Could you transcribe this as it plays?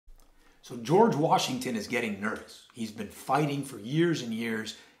So George Washington is getting nervous. He's been fighting for years and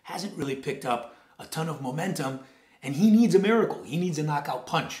years, hasn't really picked up a ton of momentum, and he needs a miracle. He needs a knockout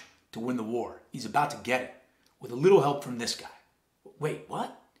punch to win the war. He's about to get it with a little help from this guy. Wait,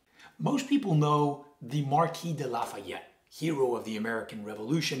 what? Most people know the Marquis de Lafayette, hero of the American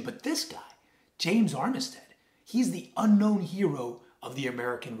Revolution, but this guy, James Armistead, he's the unknown hero of the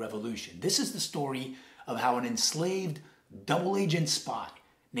American Revolution. This is the story of how an enslaved double agent spy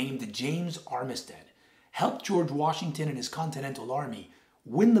named James Armistead helped George Washington and his Continental Army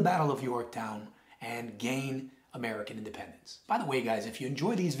win the Battle of Yorktown and gain American independence. By the way, guys, if you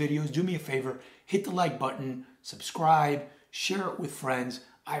enjoy these videos, do me a favor, hit the like button, subscribe, share it with friends.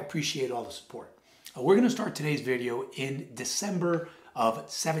 I appreciate all the support. We're going to start today's video in December of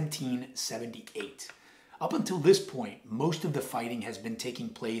 1778. Up until this point, most of the fighting has been taking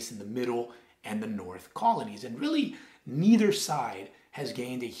place in the middle and the north colonies, and really neither side has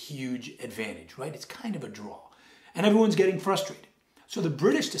gained a huge advantage, right? It's kind of a draw, and everyone's getting frustrated. So the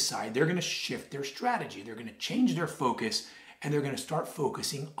British decide they're going to shift their strategy. They're going to change their focus, and they're going to start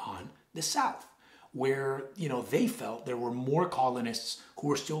focusing on the South, where, they felt there were more colonists who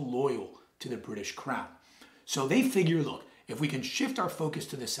were still loyal to the British crown. So they figure, look, if we can shift our focus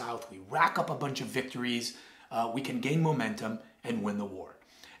to the South, we rack up a bunch of victories, we can gain momentum and win the war.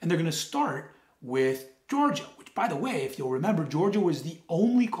 And they're going to start with Georgia, which, by the way, if you'll remember, Georgia was the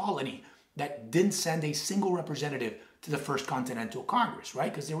only colony that didn't send a single representative to the First Continental Congress,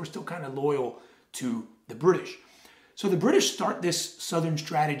 right? Because they were still kind of loyal to the British. So the British start this southern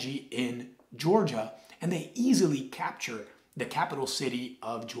strategy in Georgia, and they easily capture the capital city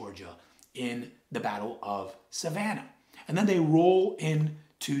of Georgia in the Battle of Savannah. And then they roll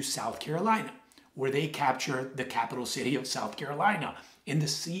into South Carolina, where they capture the capital city of South Carolina in the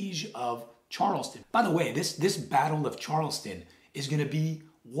Siege of Charleston. By the way, this Battle of Charleston is going to be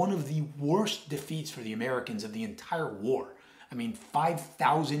one of the worst defeats for the Americans of the entire war. I mean,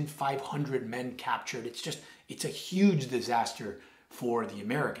 5,500 men captured. It's a huge disaster for the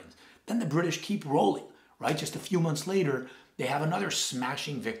Americans. Then the British keep rolling, right? Just a few months later, they have another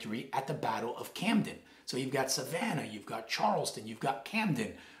smashing victory at the Battle of Camden. So you've got Savannah, you've got Charleston, you've got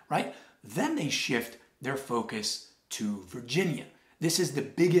Camden, right? Then they shift their focus to Virginia. This is the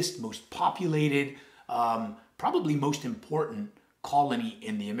biggest, most populated, probably most important colony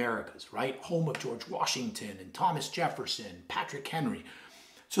in the Americas, right? Home of George Washington and Thomas Jefferson, Patrick Henry.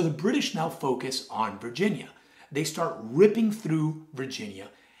 So the British now focus on Virginia. They start ripping through Virginia,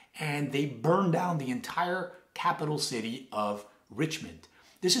 and they burn down the entire capital city of Richmond.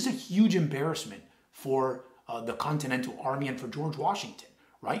 This is a huge embarrassment for the Continental Army and for George Washington,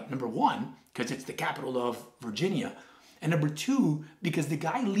 right? Number one, because it's the capital of Virginia. And number two, because the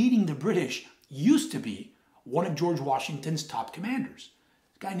guy leading the British used to be one of George Washington's top commanders,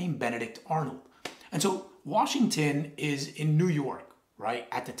 a guy named Benedict Arnold. And so Washington is in New York, right,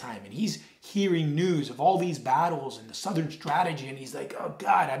 at the time, and he's hearing news of all these battles and the Southern strategy, and he's like, oh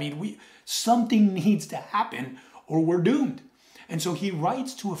God, I mean, something needs to happen or we're doomed. And so he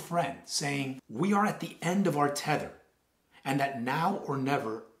writes to a friend saying, we are at the end of our tether, and that now or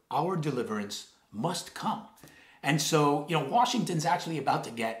never our deliverance must come. And so, Washington's actually about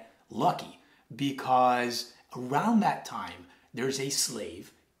to get lucky, because around that time, there's a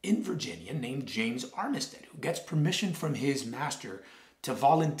slave in Virginia named James Armistead who gets permission from his master to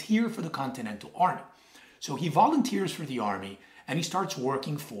volunteer for the Continental Army. So he volunteers for the army, and he starts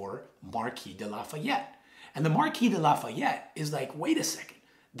working for Marquis de Lafayette. And the Marquis de Lafayette is like, wait a second,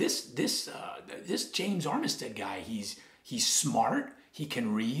 this James Armistead guy, he's smart, he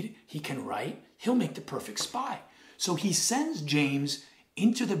can read, he can write, he'll make the perfect spy. So he sends James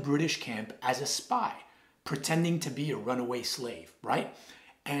into the British camp as a spy, pretending to be a runaway slave, right?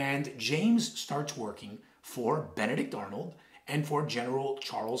 And James starts working for Benedict Arnold and for General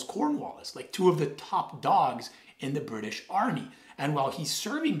Charles Cornwallis, like two of the top dogs in the British Army. And while he's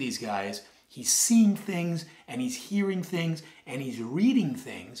serving these guys, he's seeing things, and he's hearing things, and he's reading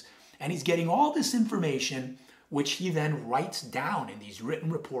things, and he's getting all this information, which he then writes down in these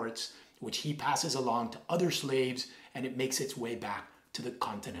written reports, which he passes along to other slaves, and it makes its way back to the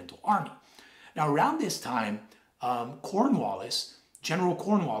Continental Army. Now, around this time, Cornwallis, General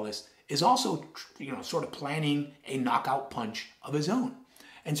Cornwallis, is also, sort of planning a knockout punch of his own.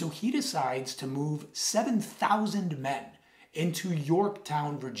 And so he decides to move 7,000 men into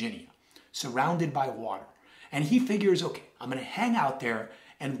Yorktown, Virginia, surrounded by water. And he figures, okay, I'm going to hang out there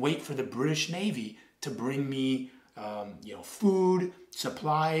and wait for the British Navy to bring me, food,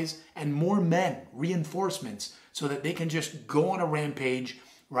 supplies, and more men, reinforcements, so that they can just go on a rampage,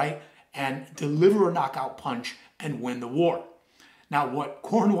 right, and deliver a knockout punch and win the war. Now, what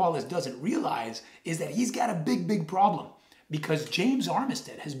Cornwallis doesn't realize is that he's got a big problem, because James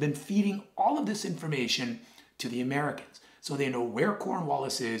Armistead has been feeding all of this information to the Americans. So they know where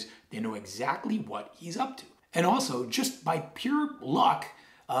Cornwallis is, they know exactly what he's up to. And also, just by pure luck,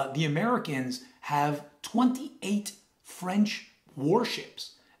 the Americans have 28 French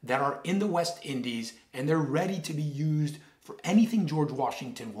warships that are in the West Indies, and they're ready to be used for anything George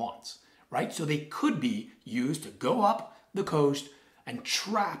Washington wants, right? So they could be used to go up the coast and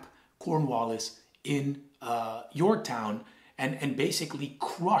trap Cornwallis in Yorktown and basically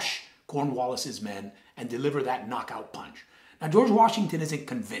crush Cornwallis's men and deliver that knockout punch. Now, George Washington isn't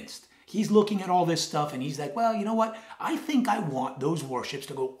convinced. He's looking at all this stuff and he's like, well, you know what? I think I want those warships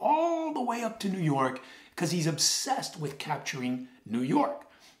to go all the way up to New York, because he's obsessed with capturing New York.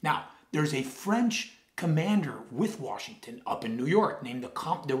 Now, there's a French commander with Washington up in New York named the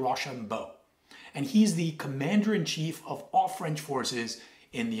Comte de Rochambeau. And he's the commander-in-chief of all French forces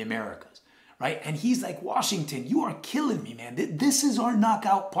in the Americas, right? And he's like, Washington, you are killing me, man. This is our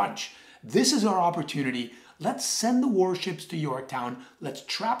knockout punch. This is our opportunity. Let's send the warships to Yorktown. Let's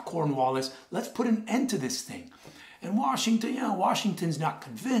trap Cornwallis. Let's put an end to this thing. And Washington, Washington's not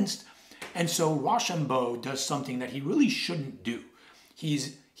convinced. And so Rochambeau does something that he really shouldn't do.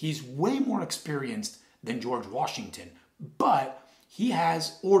 He's way more experienced than George Washington, but he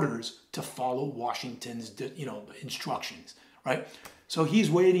has orders to follow Washington's, instructions, right? So he's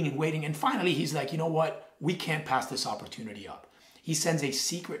waiting and waiting, and finally he's like, you know what? We can't pass this opportunity up. He sends a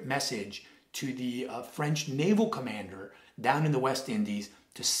secret message to the French naval commander down in the West Indies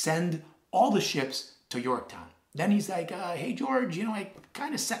to send all the ships to Yorktown. Then he's like, hey, George, I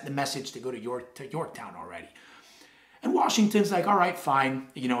kind of sent the message to go to Yorktown already. And Washington's like, all right, fine.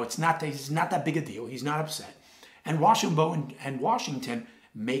 It's not that big a deal. He's not upset. And Rochambeau and Washington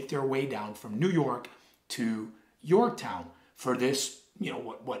make their way down from New York to Yorktown for this,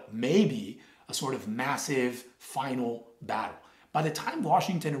 what may be a sort of massive final battle. By the time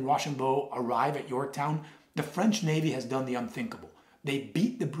Washington and Rochambeau arrive at Yorktown, the French Navy has done the unthinkable. They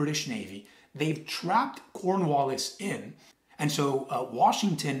beat the British Navy. They've trapped Cornwallis in. And so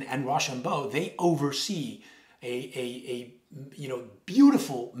Washington and Rochambeau, they oversee a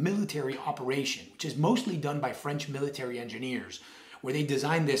beautiful military operation, which is mostly done by French military engineers, where they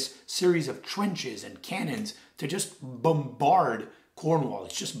design this series of trenches and cannons to just bombard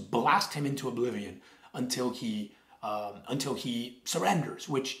Cornwallis, just blast him into oblivion until he surrenders,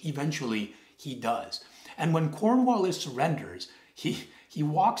 which eventually he does. And when Cornwallis surrenders, he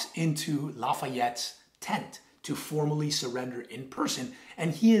walks into Lafayette's tent to formally surrender in person,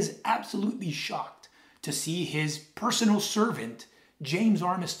 and he is absolutely shocked to see his personal servant, James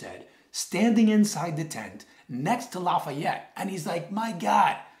Armistead, standing inside the tent next to Lafayette. And he's like, my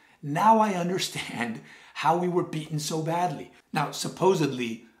God, now I understand how we were beaten so badly. Now,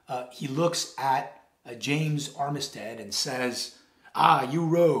 supposedly, he looks at James Armistead and says, you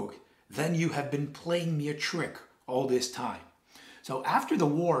rogue, then you have been playing me a trick all this time. So after the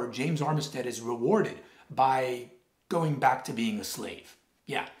war, James Armistead is rewarded by going back to being a slave.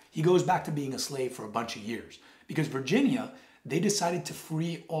 Yeah, he goes back to being a slave for a bunch of years, because Virginia, they decided to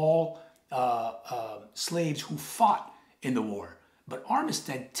free all slaves who fought in the war. But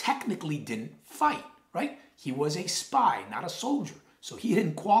Armistead technically didn't fight, right? He was a spy, not a soldier. So he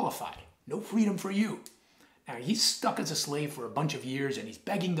didn't qualify. No freedom for you. Now, he's stuck as a slave for a bunch of years, and he's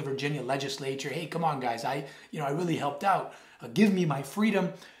begging the Virginia legislature, hey, come on, guys, I really helped out. Give me my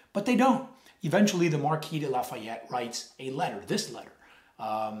freedom. But they don't. Eventually, the Marquis de Lafayette writes a letter, this letter,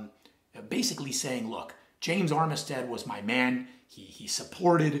 basically saying, look, James Armistead was my man. He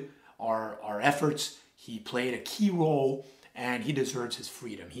supported our efforts. He played a key role, and he deserves his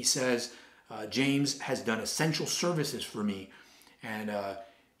freedom. He says, James has done essential services for me, and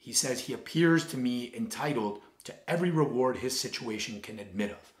he says he appears to me entitled to every reward his situation can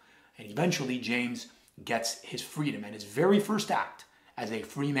admit of. And eventually, James gets his freedom, and his very first act as a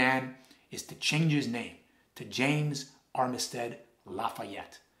free man is to change his name to James Armistead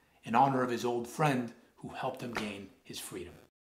Lafayette, in honor of his old friend who helped him gain his freedom.